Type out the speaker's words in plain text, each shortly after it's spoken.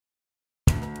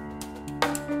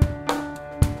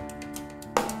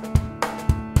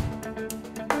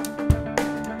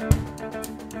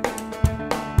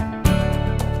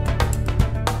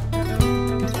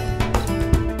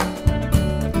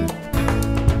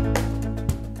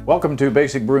Welcome to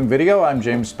Basic Brewing Video. I'm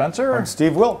James Spencer. I'm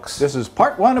Steve Wilkes. This is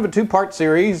part one of a two-part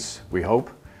series, we hope.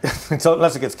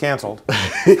 Unless it gets canceled.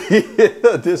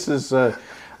 This is,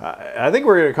 I think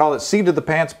we're going to call it Seat of the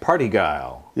Pants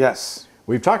Partigyle. Yes.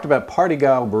 We've talked about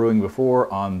Partigyle brewing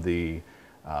before on the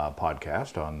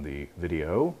podcast, on the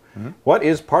video. What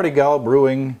is Partigyle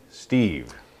brewing,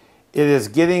 Steve? It is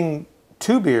getting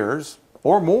 2 beers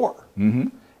or more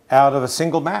out of a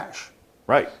single mash.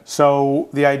 Right. So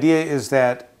the idea is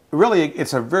that really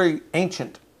it's a very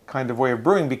ancient kind of way of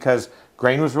brewing because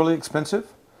grain was really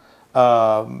expensive.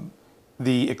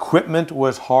 The equipment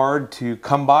was hard to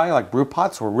come by, like brew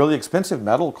pots were really expensive.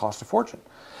 Metal cost a fortune.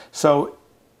 So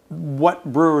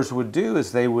what brewers would do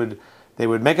is they would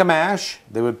make a mash,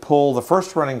 they would pull the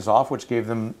first runnings off, which gave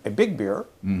them a big beer,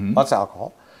 lots of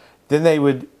alcohol. Then they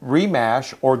would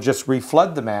remash or just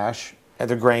reflood the mash at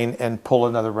the grain and pull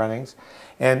another runnings.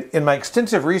 And in my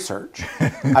extensive research,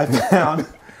 I found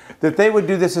that they would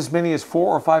do this as many as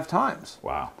 4 or 5 times.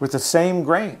 Wow. With the same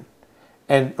grain.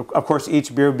 And of course,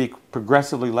 each beer would be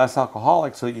progressively less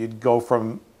alcoholic, so that you'd go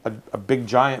from a big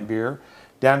giant beer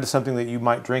down to something that you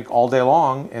might drink all day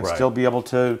long and still be able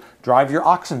to drive your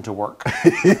oxen to work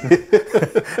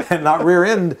and not rear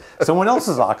end someone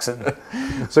else's oxen.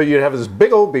 So you'd have this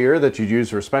big old beer that you'd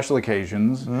use for special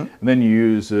occasions, and then you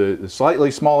use a slightly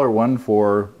smaller one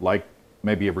for like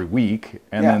maybe every week,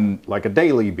 and then like a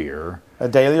daily beer. A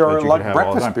daily or like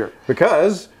breakfast beer.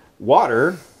 Because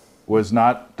water was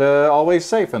not always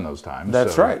safe in those times.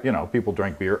 That's right. You know, people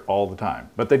drank beer all the time,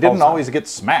 but they didn't always get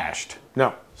smashed.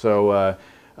 No. So,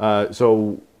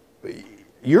 so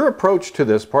your approach to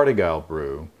this Partigyle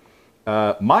brew,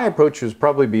 my approach would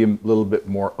probably be a little bit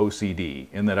more OCD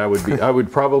in that I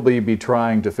would probably be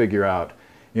trying to figure out,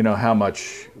 you know, how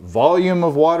much volume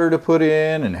of water to put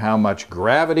in and how much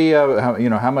gravity,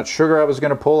 how much sugar I was going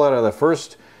to pull out of the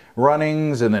first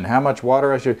runnings, and then how much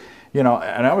water I should, you know,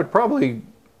 and I would probably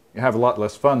have a lot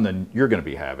less fun than you're going to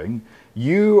be having.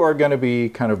 You are going to be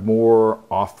kind of more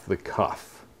off the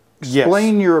cuff.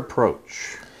 Explain your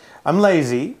approach. I'm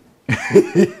lazy.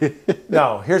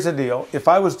 No, here's the deal. If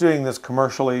I was doing this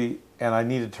commercially and I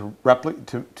needed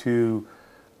to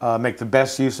make the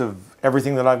best use of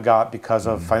everything that I've got because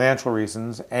of financial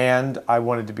reasons, and I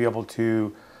wanted to be able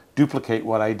to duplicate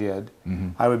what I did,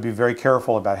 I would be very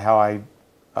careful about how I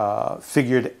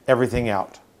figured everything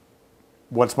out.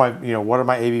 What's my, what are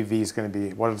my ABVs going to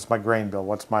be? What is my grain bill?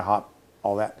 What's my hop?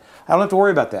 All that. I don't have to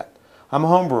worry about that. I'm a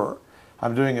home brewer.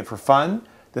 I'm doing it for fun.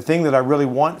 The thing that I really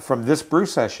want from this brew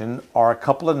session are a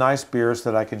couple of nice beers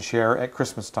that I can share at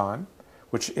Christmas time,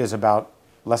 which is about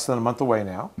less than a month away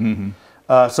now.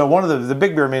 So one of the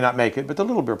big beer may not make it, but the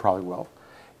little beer probably will.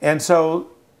 And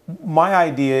so my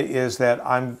idea is that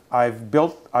I've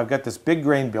got this big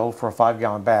grain bill for a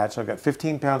 5-gallon batch. So I've got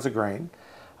 15 pounds of grain.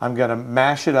 I'm going to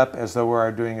mash it up as though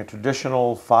we're doing a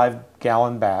traditional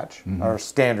 5-gallon batch, or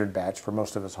standard batch for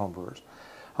most of us homebrewers.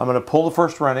 I'm going to pull the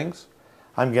first runnings.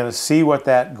 I'm going to see what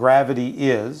that gravity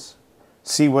is,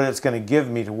 see what it's going to give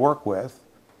me to work with.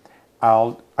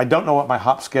 I don't know what my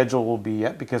hop schedule will be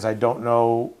yet because I don't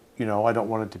know, I don't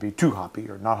want it to be too hoppy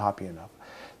or not hoppy enough.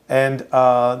 And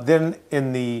then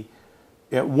in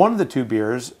one of the 2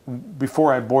 beers,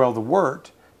 before I boil the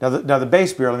wort, now the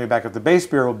base beer, let me back up. The base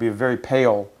beer will be a very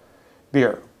pale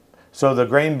beer. So the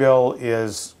grain bill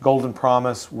is Golden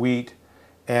Promise, wheat,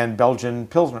 and Belgian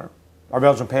Pilsner, or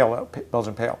Belgian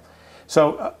Pale.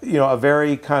 So, a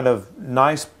very kind of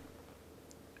nice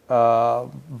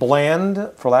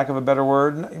bland, for lack of a better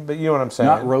word, but you know what I'm saying.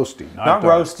 Not roasty. Not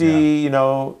roasty,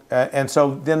 and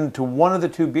so then to one of the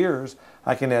 2 beers,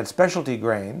 I can add specialty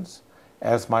grains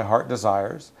as my heart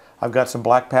desires. I've got some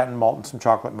black patent malt and some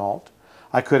chocolate malt.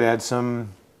 I could add some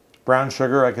brown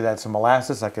sugar, I could add some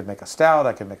molasses, I could make a stout,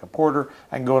 I could make a porter.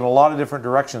 I can go in a lot of different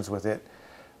directions with it.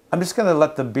 I'm just going to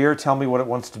let the beer tell me what it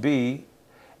wants to be,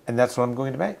 and that's what I'm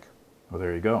going to make. Well,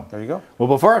 there you go. There you go. Well,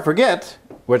 before I forget,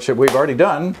 which we've already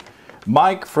done,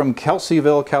 Mike from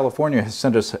Kelseyville, California has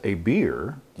sent us a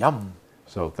beer. Yum.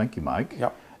 So thank you, Mike.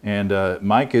 Yep. And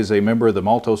Mike is a member of the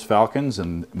Maltose Falcons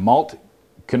and Malt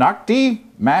Canocti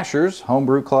Mashers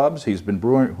homebrew clubs. He's been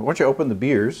brewing. Why don't you open the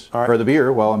beers, or the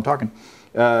beer while I'm talking.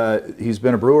 He's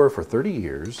been a brewer for 30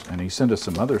 years, and he sent us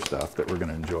some other stuff that we're going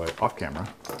to enjoy off camera.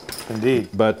 Indeed.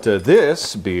 But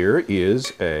this beer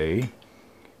is a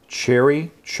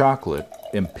cherry chocolate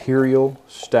imperial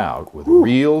stout with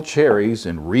real cherries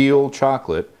and real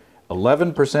chocolate,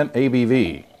 11%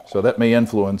 ABV. So that may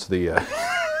influence the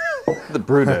the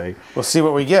brew day. We'll see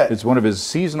what we get. It's one of his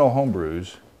seasonal home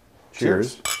brews.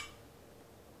 Cheers.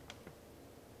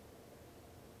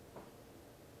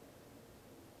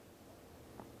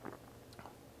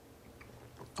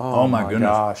 Oh my goodness.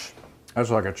 Gosh. That's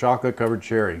like a chocolate-covered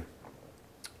cherry.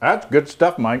 That's good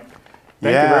stuff, Mike.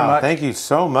 Thank you very much. Thank you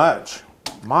so much.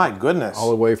 My goodness. All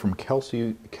the way from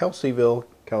Kelseyville,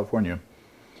 California.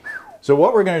 So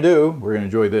what we're going to do, we're going to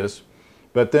enjoy this,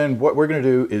 but then what we're going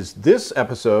to do is this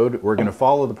episode, we're going to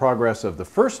follow the progress of the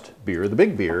first beer, the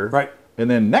big beer. Right. And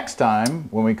then next time,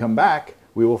 when we come back,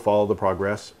 we will follow the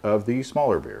progress of the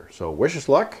smaller beer. So wish us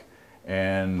luck,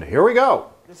 and here we go.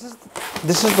 This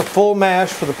is the full mash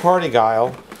for the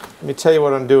Partigyle. Let me tell you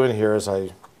what I'm doing here as I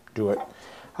do it.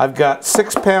 I've got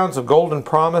 6 pounds of Golden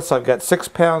Promise. I've got 6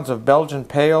 pounds of Belgian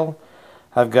Pale.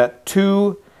 I've got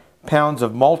 2 pounds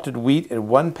of malted wheat and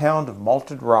 1 pound of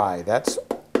malted rye. That's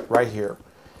right here.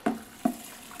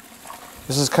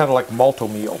 This is kind of like malto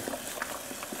meal.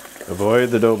 Avoid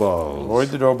the dough balls. Avoid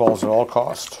the dough balls at all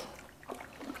cost.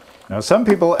 Now some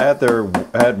people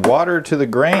add water to the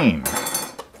grain.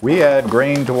 We add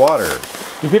grain to water.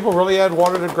 Do people really add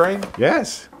water to grain?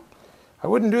 Yes. I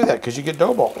wouldn't do that because you get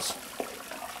dough balls.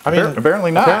 I mean,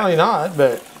 apparently not. Apparently not,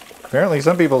 but apparently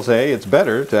some people say it's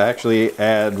better to actually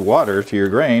add water to your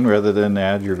grain rather than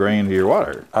add your grain to your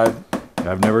water.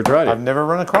 I've never tried it. I've never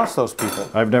run across those people.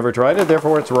 I've never tried it,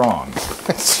 therefore it's wrong.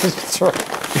 That's right.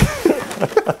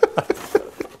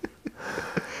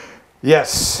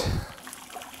 Yes.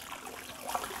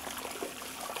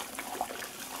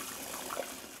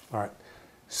 All right.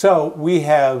 So we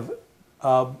have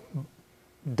done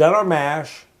our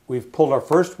mash. We've pulled our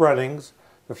first runnings.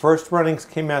 The first runnings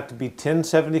came out to be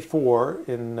 1074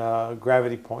 in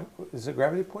gravity point. Is it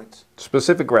gravity points?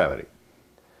 Specific gravity.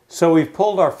 So we've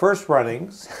pulled our first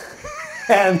runnings,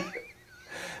 and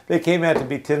they came out to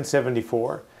be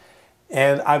 1074.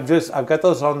 And I've got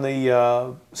those on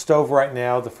the stove right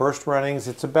now. The first runnings,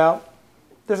 there's about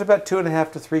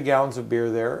 2.5 to 3 gallons of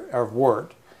beer there, of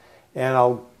wort, and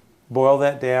I'll boil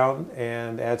that down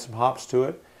and add some hops to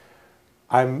it.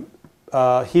 I'm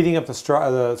heating up the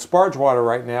sparge water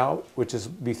right now, which is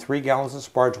be 3 gallons of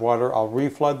sparge water. I'll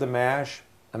reflood the mash.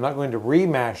 I'm not going to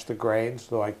remash the grains,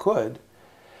 though I could,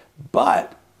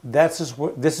 but this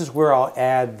is where I'll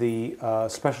add the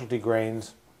specialty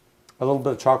grains, a little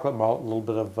bit of chocolate malt, a little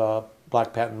bit of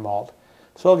black patent malt.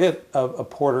 So I'll get a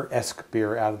porter-esque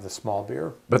beer out of the small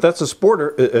beer. But that's a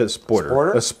spoiler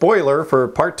for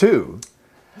part 2.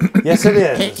 Yes, it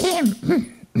is.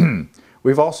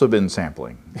 We've also been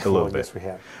sampling a little bit. Yes, we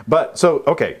have. But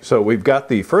so we've got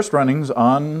the first runnings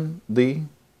on the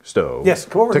stove. Yes,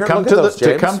 come over here and look at those, to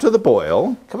James. come to the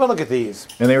boil. Come on, look at these.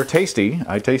 And they were tasty.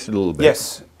 I tasted a little bit.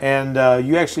 Yes, and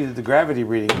you actually did the gravity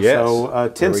reading. Yes. So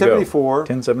 1074.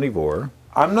 1074.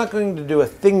 I'm not going to do a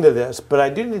thing to this, but I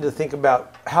do need to think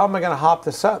about how am I going to hop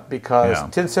this up, because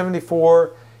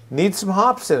 1074 needs some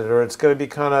hops in it, or it's going to be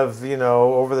kind of,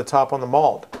 over the top on the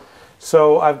malt.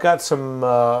 So I've got some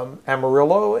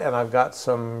Amarillo, and I've got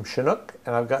some Chinook,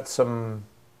 and I've got some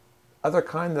other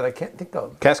kind that I can't think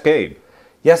of. Cascade.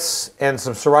 Yes, and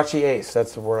some Sriracha Ace.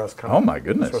 That's the word I was coming. Oh my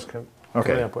goodness.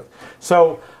 Coming up with.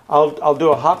 So I'll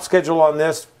do a hop schedule on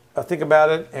this. I'll think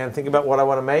about it and think about what I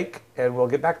want to make, and we'll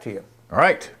get back to you. All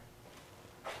right.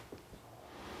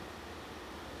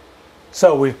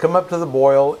 So we've come up to the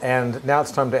boil, and now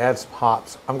it's time to add some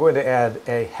hops. I'm going to add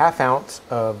a ½ ounce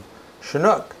of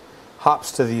Chinook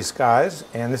hops to these guys,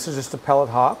 and this is just a pellet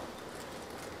hop,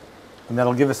 and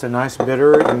that'll give us a nice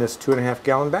bitter in this 2.5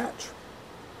 gallon batch.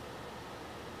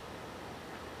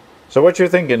 So what you're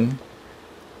thinking,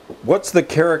 what's the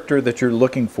character that you're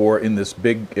looking for in this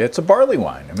big, it's a barley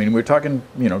wine. I mean, we're talking,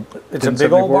 It's a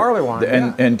big old barley wine,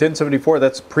 and 1074,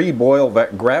 that's pre-boil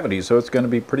gravity, so it's going to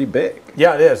be pretty big.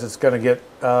 Yeah, it is. It's going to get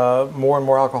more and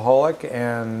more alcoholic,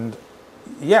 and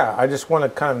yeah, I just want a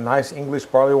kind of nice English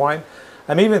barley wine.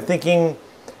 I'm even thinking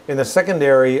in the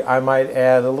secondary, I might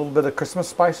add a little bit of Christmas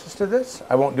spices to this.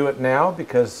 I won't do it now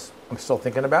because I'm still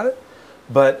thinking about it,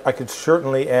 but I could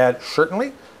certainly add,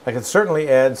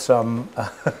 some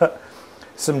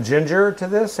some ginger to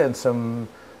this, and some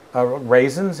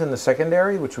raisins in the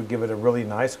secondary, which would give it a really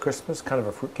nice Christmas, kind of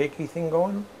a fruitcakey thing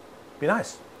going. Be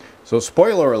nice. So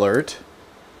spoiler alert,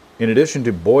 in addition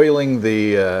to boiling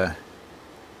the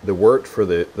wort for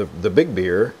the big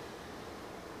beer,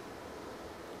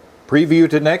 preview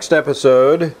to next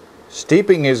episode,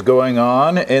 steeping is going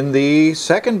on in the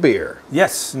second beer.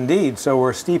 Yes, indeed. So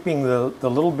we're steeping the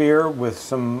little beer with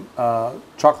some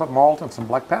chocolate malt and some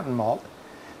black patent malt.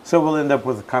 So we'll end up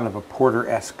with kind of a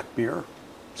porter-esque beer.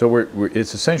 So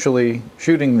it's essentially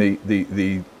shooting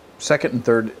the second and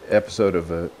third episode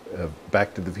of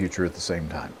Back to the Future at the same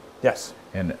time. Yes.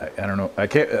 And I don't know,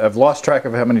 I've lost track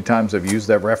of how many times I've used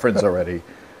that reference already.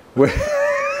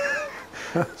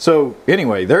 So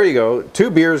anyway, there you go.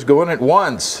 2 beers going at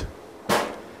once.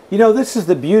 You know, this is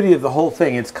the beauty of the whole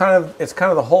thing. It's kind of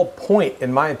the whole point,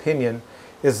 in my opinion,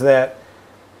 is that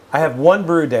I have one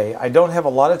brew day. I don't have a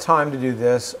lot of time to do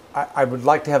this. I would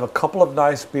like to have a couple of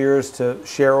nice beers to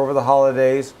share over the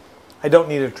holidays. I don't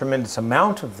need a tremendous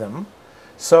amount of them.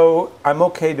 So I'm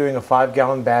okay doing a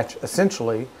 5-gallon batch,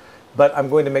 essentially, but I'm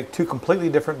going to make 2 completely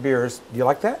different beers. Do you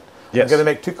like that? Yes. I'm going to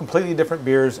make 2 completely different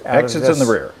beers out of this. Exits in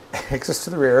the rear. Exits to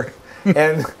the rear.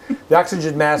 And the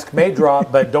oxygen mask may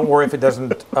drop, but don't worry if it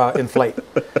doesn't inflate.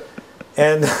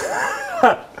 And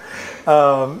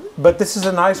but this is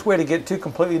a nice way to get 2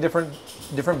 completely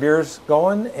different beers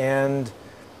going, and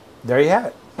there you have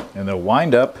it. And they'll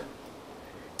wind up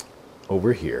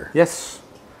over here. Yes,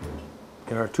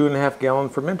 in our 2.5-gallon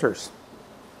fermenters.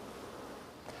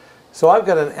 So I've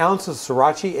got an ounce of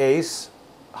Sriracha Ace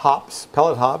hops,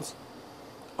 pellet hops.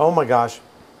 Oh my gosh,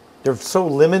 they're so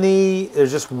lemony. They're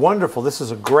just wonderful. This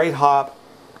is a great hop.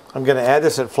 I'm going to add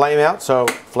this at flame out. So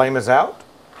flame is out.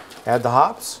 Add the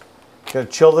hops. Going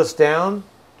to chill this down.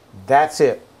 That's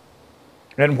it.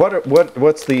 And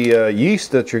what's the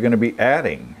yeast that you're going to be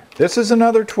adding? This is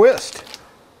another twist.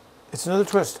 It's another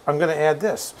twist. I'm going to add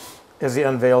this as he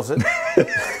unveils it.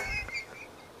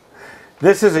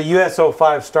 This is a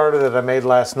US-05 starter that I made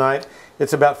last night.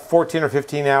 It's about 14 or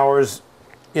 15 hours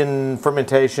in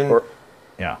fermentation.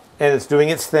 Yeah. And it's doing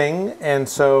its thing, and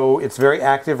so it's very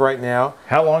active right now.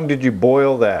 How long did you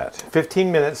boil that?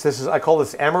 15 minutes. I call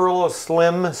this Amarillo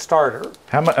Slim Starter.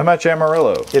 How much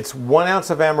Amarillo? It's 1 ounce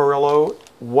of Amarillo,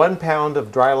 1 pound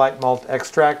of dry light malt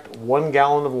extract, 1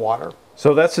 gallon of water.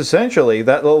 So that's essentially,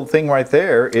 that little thing right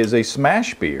there is a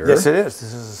smash beer. Yes, it is.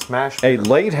 This is a smash beer. A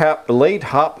late hop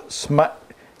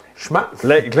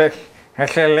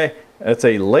It's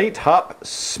a late hop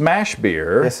smash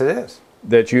beer. Yes, it is.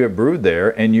 That you have brewed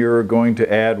there, and you're going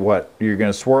to add what? You're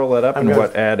going to swirl it up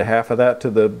add half of that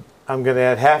to the... I'm going to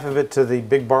add half of it to the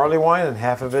big barley wine and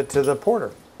half of it to the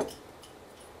porter.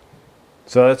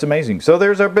 So that's amazing. So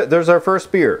there's our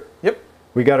first beer. Yep.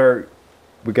 We got our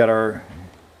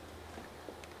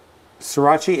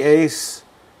Sriracha Ace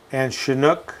and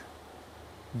Chinook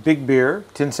big beer,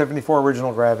 1074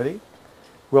 original gravity.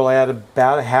 We'll add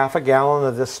about a half a gallon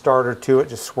of this starter to it.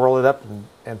 Just swirl it up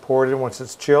and pour it in once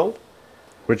it's chilled.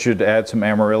 Which should add some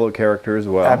Amarillo character as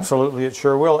well. Absolutely, it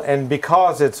sure will. And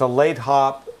because it's a late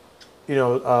hop,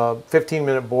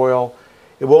 15-minute boil,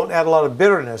 it won't add a lot of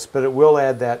bitterness, but it will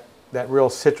add that real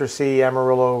citrusy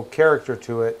Amarillo character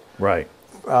to it. Right.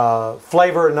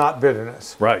 Flavor, not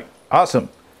bitterness. Right. Awesome.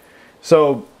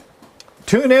 So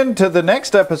tune in to the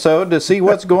next episode to see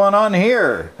what's going on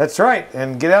here. That's right.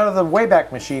 And get out of the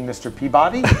Wayback Machine, Mr.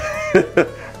 Peabody.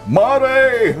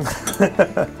 Marty!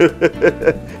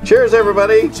 Cheers,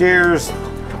 everybody. Cheers.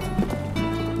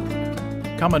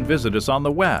 Come and visit us on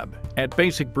the web. At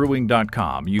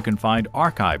basicbrewing.com, you can find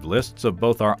archive lists of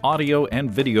both our audio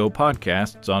and video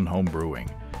podcasts on home brewing.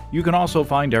 You can also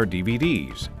find our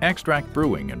DVDs, Extract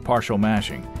Brewing and Partial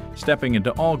Mashing, Stepping into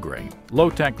All Grain,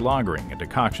 Low-Tech Lagering and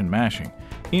Decoction Mashing,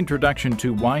 Introduction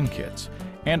to Wine Kits,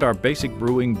 and our Basic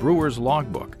Brewing Brewer's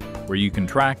Logbook, where you can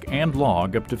track and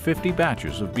log up to 50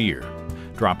 batches of beer.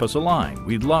 Drop us a line.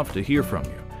 We'd love to hear from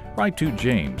you. Write to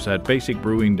James at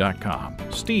basicbrewing.com,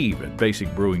 Steve at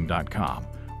basicbrewing.com,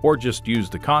 or just use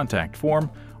the contact form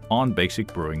on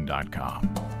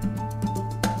basicbrewing.com.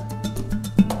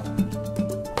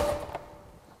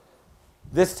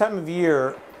 This time of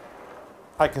year,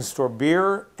 I can store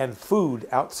beer and food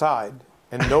outside,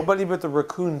 and nobody but the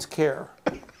raccoons care.